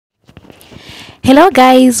Hello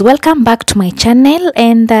guys, welcome back to my channel,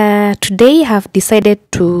 and today I have decided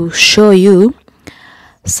to show you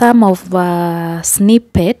some of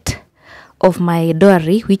snippet of my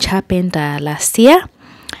dowry which happened last year.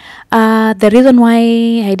 The reason why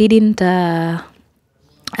I didn't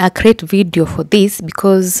create video for this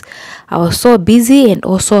because I was so busy, and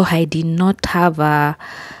also I did not have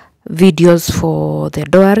videos for the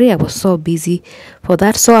dowry. I was so busy for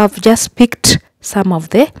that, so I've just picked some of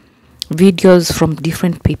the videos from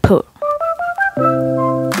different people.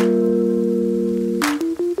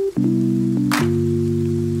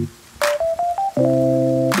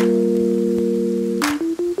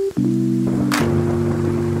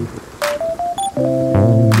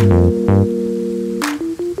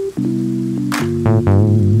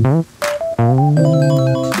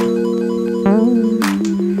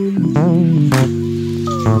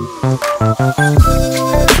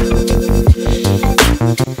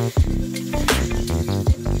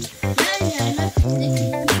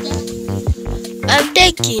 I'm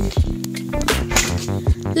taking.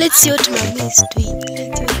 Let's see what mommy is doing.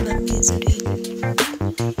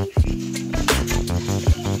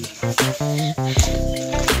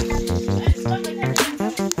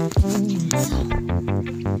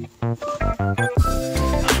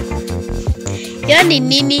 Yani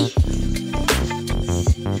nini?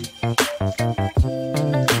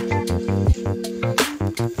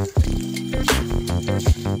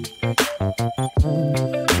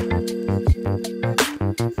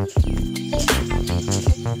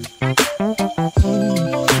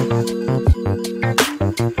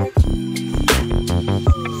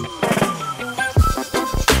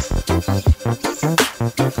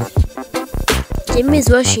 Jamie is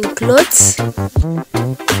washing clothes.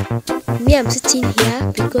 Me, I'm sitting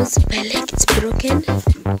here because my leg is broken.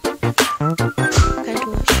 Can't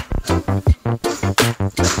wash.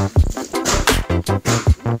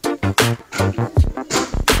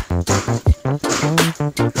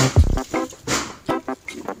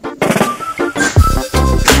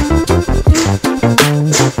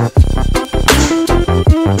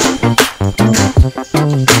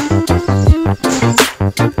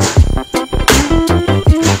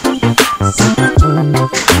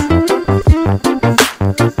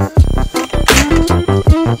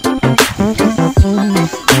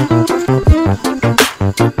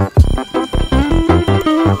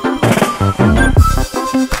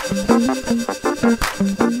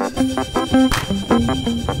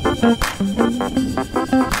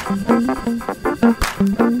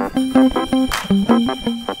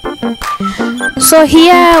 So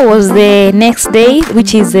here was the next day,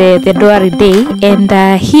 which is the dowry day, and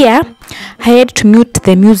here I had to mute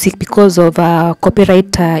the music because of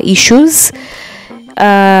copyright issues.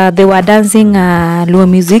 They were dancing Luo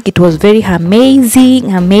music. It was very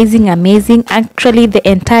amazing. Actually, the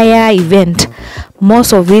entire event,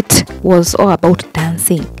 most of it was all about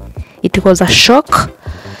dancing. It was a shock.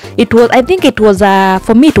 I think it was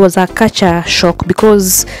for me it was a culture shock,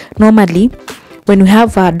 because normally when we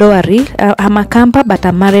have a dowry, I'm a Kamba, but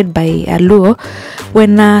I'm married by a Luo.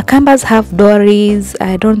 When Kambas have dowries,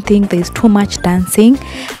 I don't think there's too much dancing,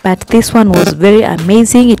 but this one was very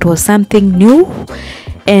amazing. It was something new,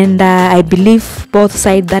 and I believe both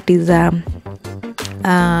sides, that is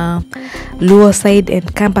Luo side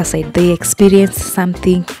and Kamba side, they experienced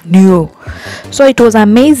something new. So it was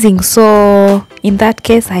amazing. So in that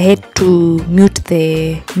case, I had to mute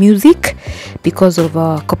the music because of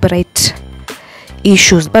copyright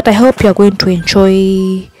issues, but I hope you are going to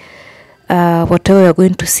enjoy whatever you're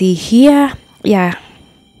going to see here. Yeah.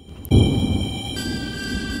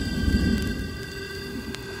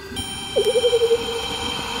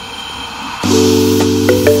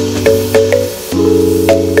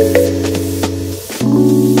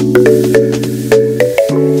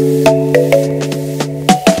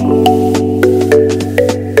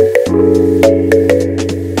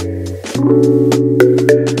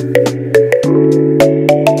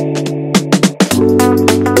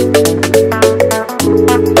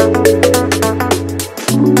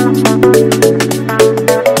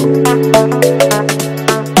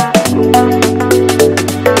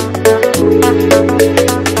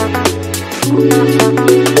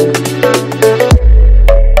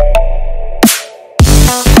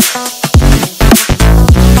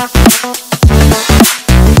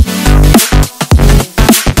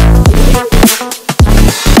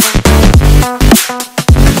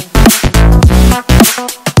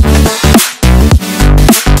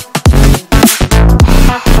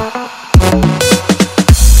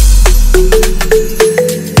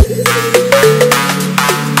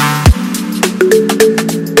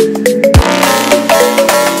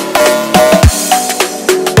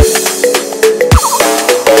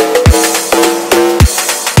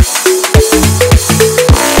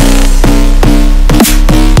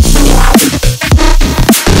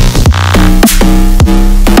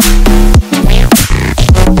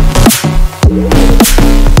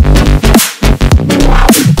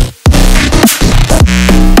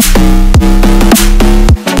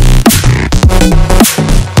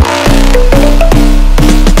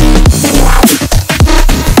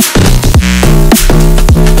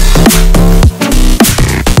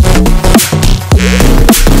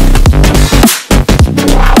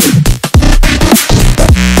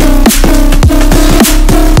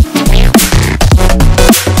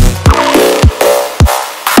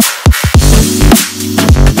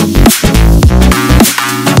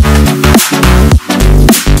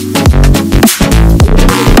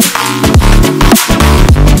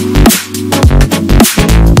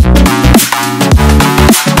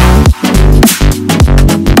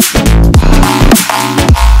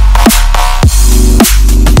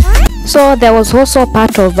 So there was also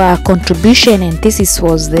part of contribution, and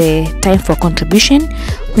was the time for contribution.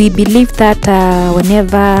 We believe that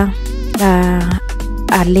whenever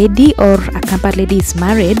a lady or a Kamba lady is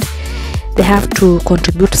married, they have to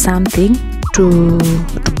contribute something to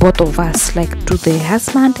both of us, like to the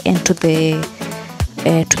husband and to the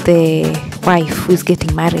wife who is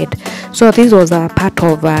getting married. So this was a part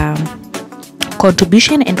of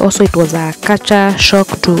contribution, and also it was a culture shock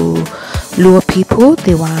to Luo people.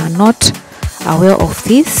 They were not aware of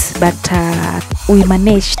this, but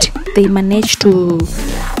they managed to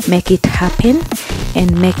make it happen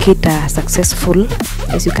and make it successful.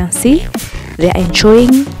 As you can see, they are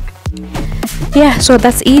enjoying. Yeah, so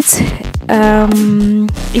that's it.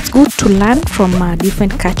 It's good to learn from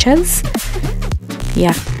different cultures.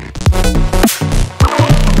 Yeah.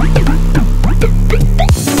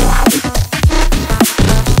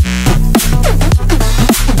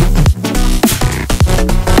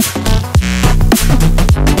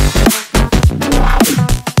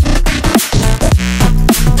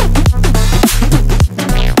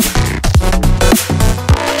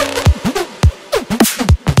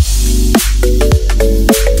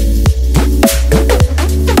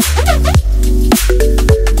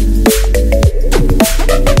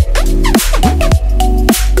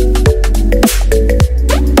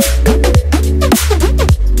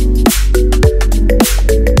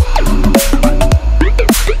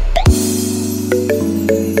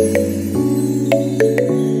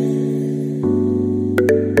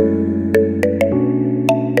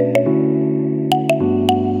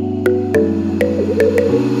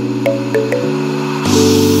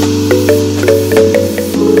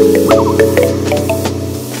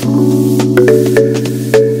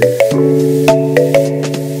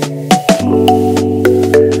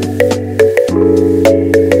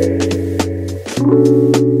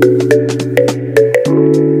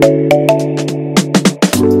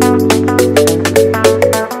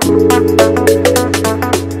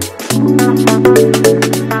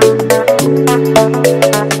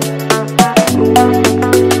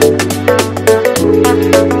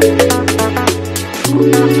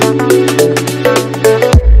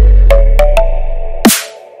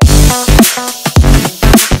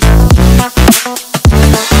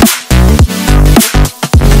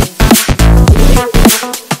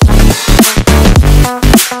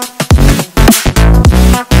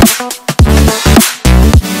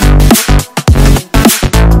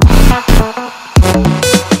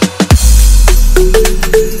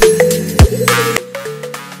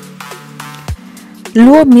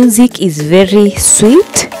 Luo music is very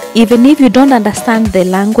sweet. Even if you don't understand the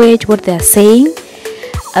language, what they are saying,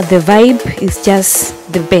 the vibe is just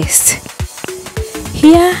the best.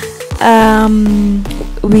 Here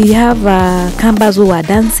we have Kambas who are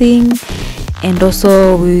dancing, and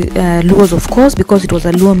also Luos, of course, because it was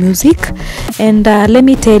a Luo music. And let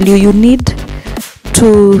me tell you, you need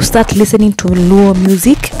to start listening to Luo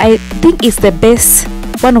music. I think it's the best,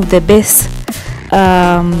 one of the best,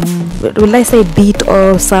 will I say, beat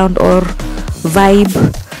or sound or vibe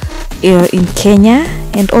in Kenya,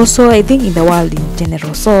 and also I think in the world in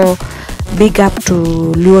general. So big up to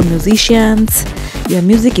Luo musicians. Your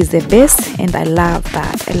music is the best, and I love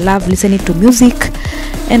that. I love listening to music,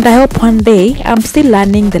 and I hope one day, I'm still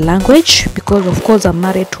learning the language, because of course I'm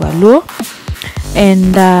married to a Luo,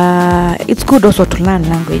 and it's good also to learn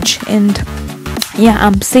language. And yeah,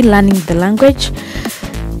 I'm still learning the language,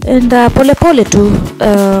 and pole pole too,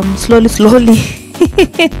 slowly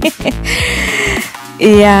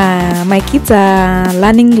yeah, my kids are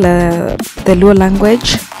learning the Luo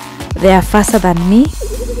language. They are faster than me.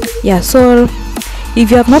 Yeah, so if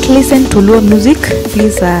you have not listened to Luo music,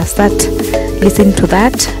 please start listening to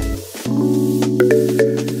that.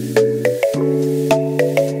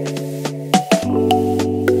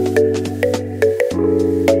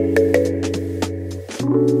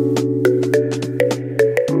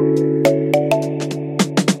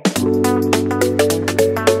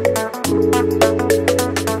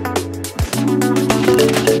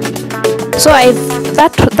 So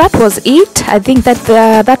that was it. I think that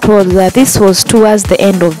this was towards the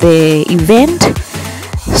end of the event.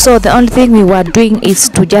 So the only thing we were doing is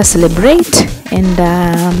to just celebrate and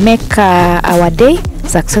make our day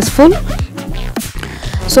successful.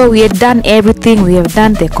 So we had done everything. We have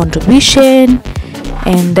done the contribution,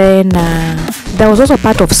 and then there was also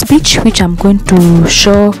part of speech, which I'm going to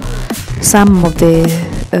show some of the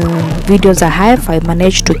videos I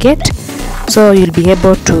managed to get, so you'll be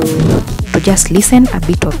able to just listen a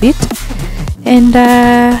bit of it. And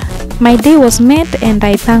my day was made, and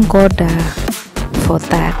I thank God for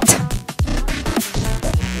that.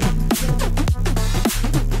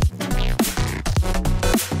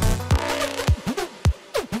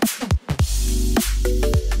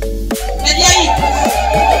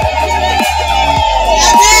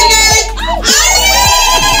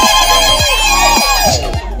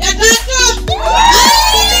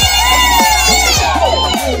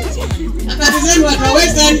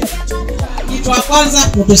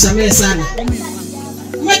 Mtusamehe sana.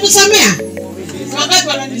 Mmetusamea? Wakati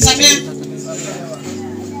wananisamea.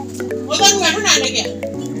 Wadhani hatuna ndege.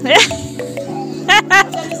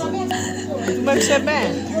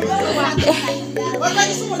 Mmesamea.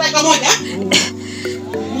 Wakati simu dakika moja.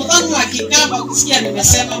 Mdhani wa kikamba kusikia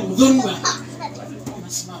nimesema mdhuni wa.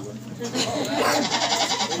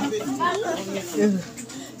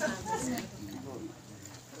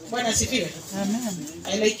 Bwana sifiwe. Amen.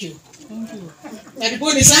 I like you. Thank you.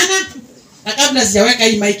 Karibuni sana. Na kabla sijaweka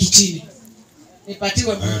hii mic chini,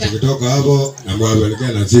 nipatiwe mta. Tukitoka hapo na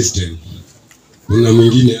mwelekea na system. Kuna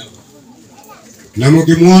mwingine hapo. Na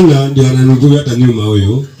mkimwona ndio ananudhuru hata nyuma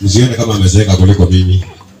huyo, msione kama amezeeka kuliko mimi.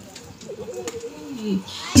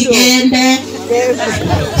 Tiende.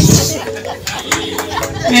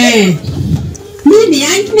 Mimi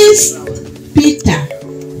Agnes Peter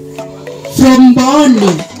from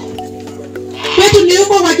Boni. Wetu ni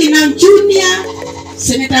huko kwa kina Junior,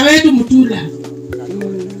 seneta wetu Mutula.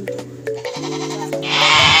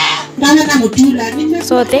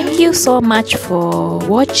 So thank you so much for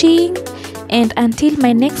watching, and until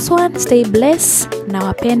my next one, stay blessed.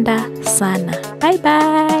 Nawapenda sana. Bye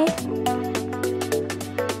bye.